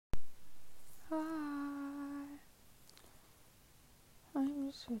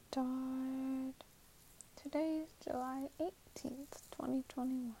sweetheart. Today is July 18th,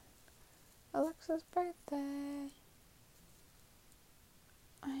 2021. Alexa's birthday.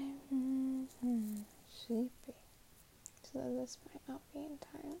 I'm sleepy, so this might not be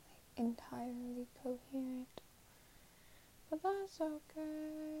entirely coherent, but that's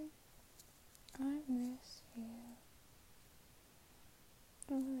okay. I miss you.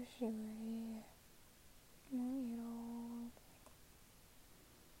 I wish you were here. You'd hold me.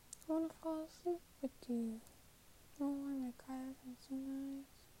 I want to fall asleep with you. Oh, I make cry having some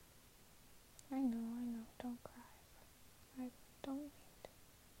nights. I know, don't cry. I don't mean to.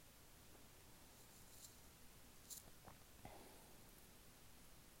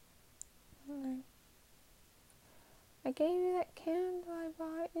 I gave you that candle I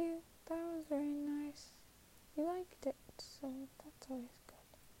bought you. That was very nice. You liked it, so that's always good.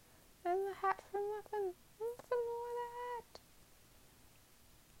 And the hat for Muffin. Muffin wore the hat.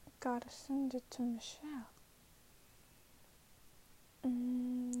 Gotta send it to Michelle.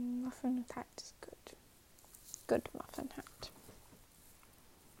 Muffin hat is good. Good Muffin hat.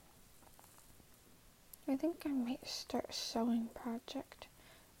 I think I might start a sewing project.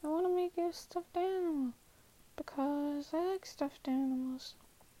 I want to make you a stuffed animal because I like stuffed animals.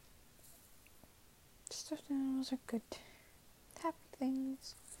 Stuffed animals are good. Happy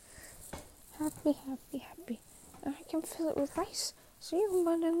things. Happy. And I can fill it with rice so you can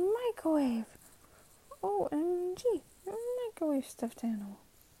put it in the microwave. OMG, a microwave stuffed animal.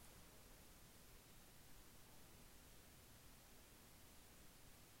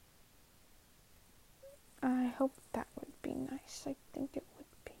 I hope that would be nice. I think it would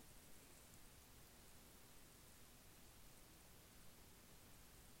be.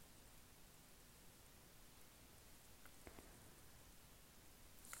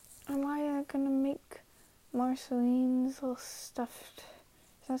 Am I gonna make Marceline's little stuffed?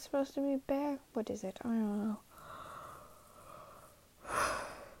 Is that supposed to be a bear? What is it? I don't know.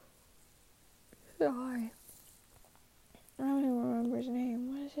 Sorry. I don't even remember his name.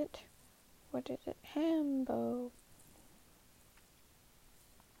 What is it? Hambo.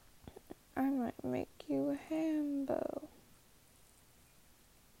 I might make you a Hambo.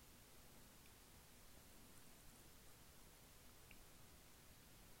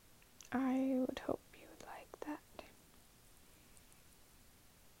 I would hope you would like that.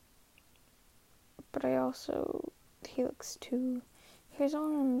 But his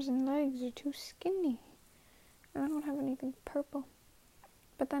arms and legs are too skinny. And I don't have anything purple.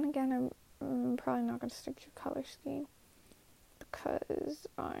 But then again, I'm probably not going to stick to color scheme because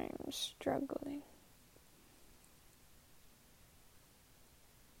I'm struggling.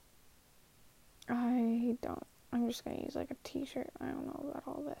 I'm just going to use like a t-shirt. I don't know about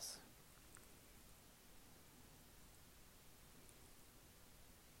all this.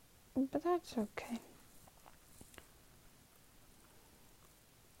 But that's okay.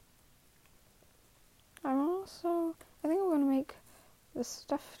 I think I'm going to make the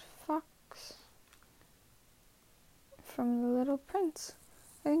stuffed fox from The Little Prince.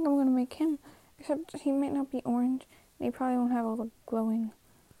 I think I'm going to make him, except he might not be orange, and he probably won't have all the glowing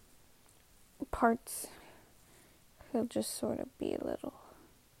parts. He'll just sort of be a little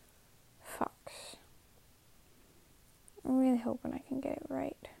fox. I'm really hoping I can get it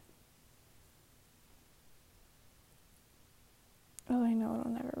right. Oh, I know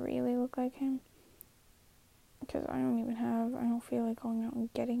it'll never really look like him. Because I don't feel like going out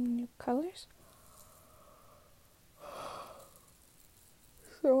and getting new colors.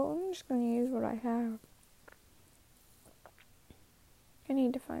 So I'm just going to use what I have. I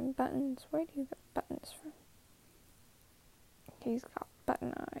need to find buttons. Where do you get buttons from? He's got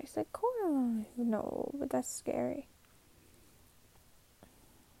button eyes like Coraline. No, but that's scary.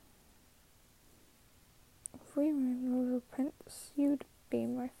 If we were in The Little Prince, you'd be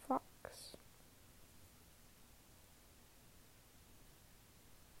my fox.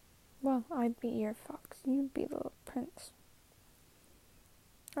 Well, I'd be your fox. You'd be the Little Prince.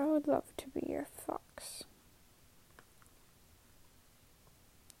 I would love to be your fox.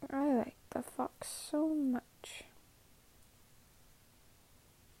 I like the fox so much.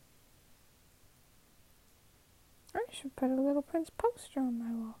 I should put a Little Prince poster on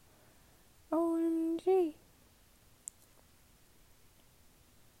my wall. OMG.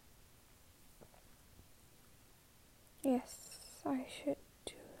 Yes, I should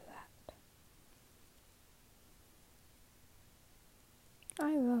do that.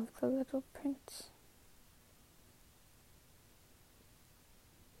 I love The Little Prince.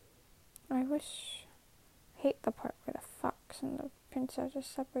 I hate the part where the fox and the prince are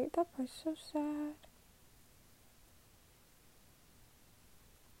just separate. That part's so sad.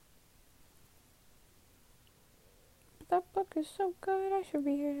 that book is so good. I should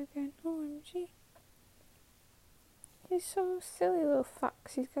be here again. OMG. He's so silly, little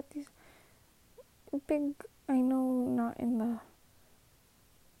fox. He's got these big, I know not in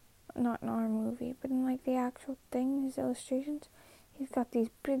our movie, but in like the actual thing, his illustrations, he's got these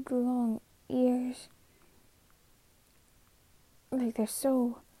big long ears. Like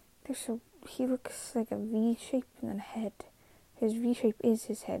he looks like a V shape and then a head. His V shape is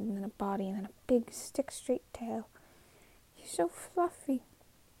his head and then a body and then a big stick straight tail. He's so fluffy.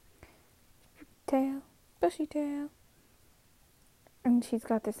 Tail, bushy tail. And she's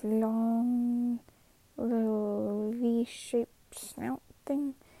got this long little V-shaped snout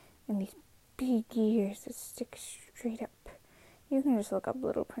thing and these big ears that stick straight up. You can just look up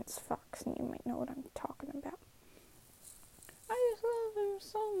Little Prince Fox and you might know what I'm talking about. I just love him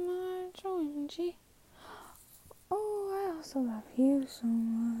so much, OMG. Oh, I also love you so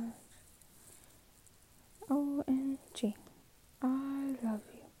much. OMG, I love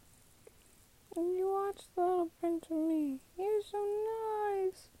you. And you watch The Little Prince with me. You're so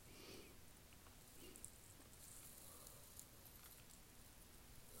nice.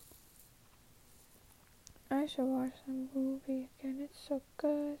 I should watch that movie again. It's so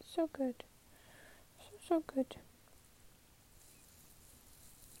good, so good. So good.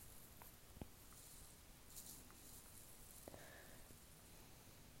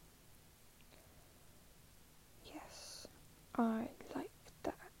 Yes, I like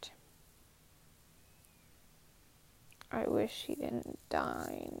that. I wish he didn't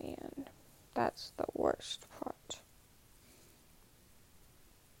die in the end. That's the worst part.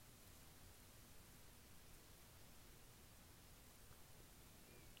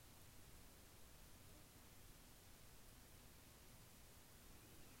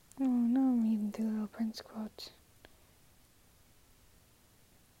 Oh, now I'm reading the Little Prince quotes.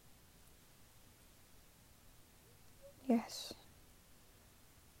 Yes.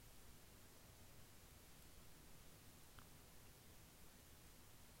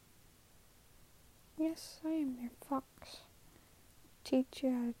 Yes, I am your fox. Teach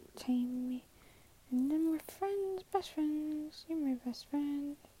you how to tame me. And then we're friends, best friends. You're my best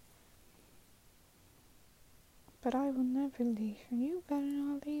friend. But I will never leave. And you better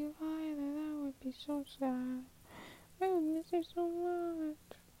not leave either. That would be so sad. I would miss you so much.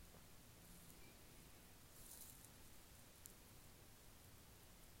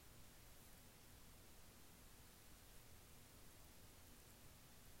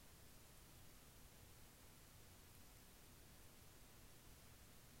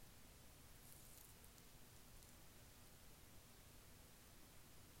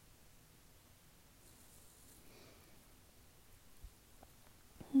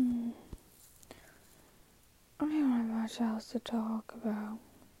 I don't have much else to talk about.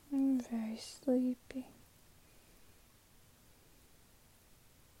 I'm very sleepy.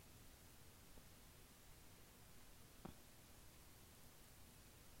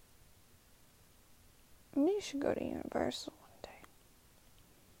 You should go to Universal one day.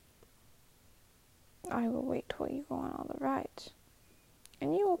 I will wait till you go on all the rides.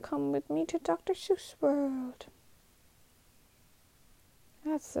 And you will come with me to Dr. Seuss World.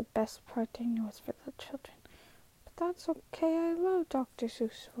 That's the best part. They know it's for the children. But that's okay. I love Dr.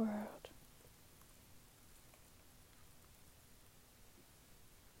 Seuss World.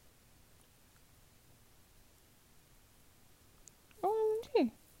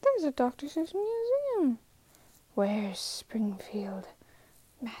 OMG, there's a Dr. Seuss museum. Where's Springfield,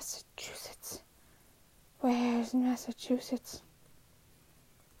 Massachusetts? Where's Massachusetts?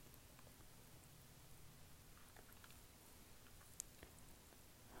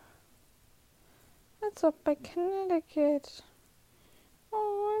 That's up by Connecticut.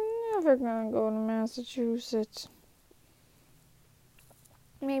 Oh, I'm never gonna go to Massachusetts.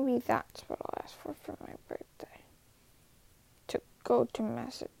 Maybe that's what I'll ask for my birthday. To go to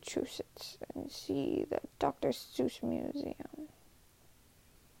Massachusetts and see the Dr. Seuss Museum.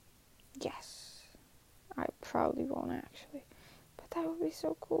 Yes. I probably won't actually. But that would be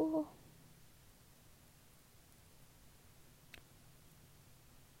so cool.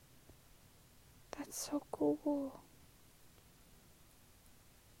 That's so cool.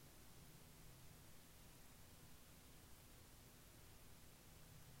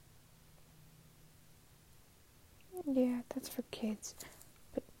 Yeah, that's for kids.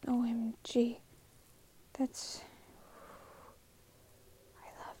 But OMG. That's...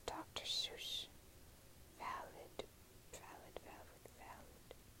 I love Dr. Seuss. Valid.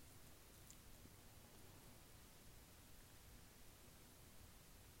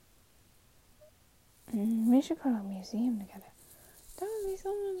 We should go to a museum together. That would be so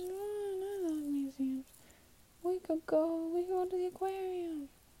much fun. I love museums. We could go. We could go to the aquarium.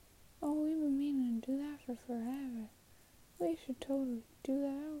 Oh, we've been meaning to do that for forever. We should totally do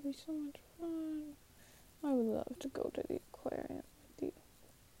that. That would be so much fun. I would love to go to the aquarium with you.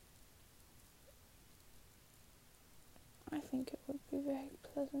 I think it would be very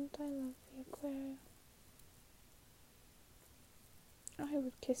pleasant. I love the aquarium. I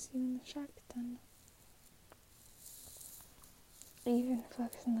would kiss you in the shark tunnel. Even if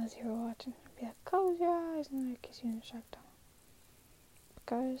Lexi knows you were watching, I'd be like, close your eyes, and I'd kiss you in the shark tunnel.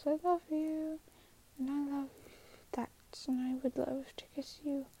 Because I love you, and I love that, and I would love to kiss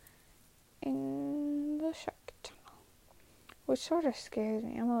you in the shark tunnel. Which sort of scares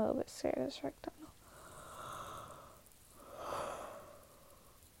me. I'm a little bit scared of the shark tunnel.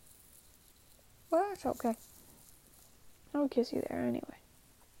 Well, that's okay. I would kiss you there anyway.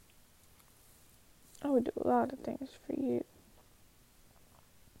 I would do a lot of things for you.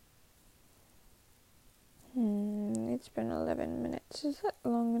 It's been 11 minutes. Is that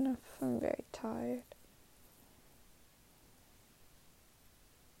long enough? I'm very tired.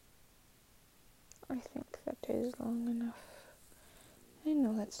 I think that is long enough. I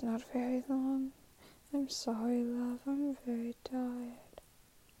know that's not very long. I'm sorry, love. I'm very tired.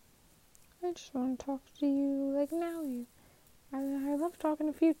 I just want to talk to you like now. I love talking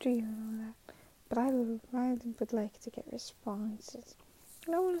to future you and all that. But I would like to get responses.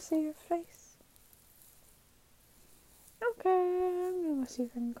 I want to see your face. Okay, I'm gonna see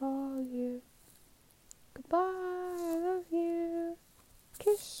if I can call you. Goodbye, I love you.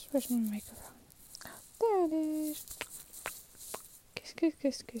 Kiss. Where's my microphone? There it is. Kiss, kiss,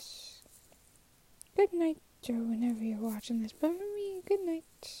 kiss, kiss. Good night, or whenever you're watching this. But for me, good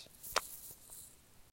night.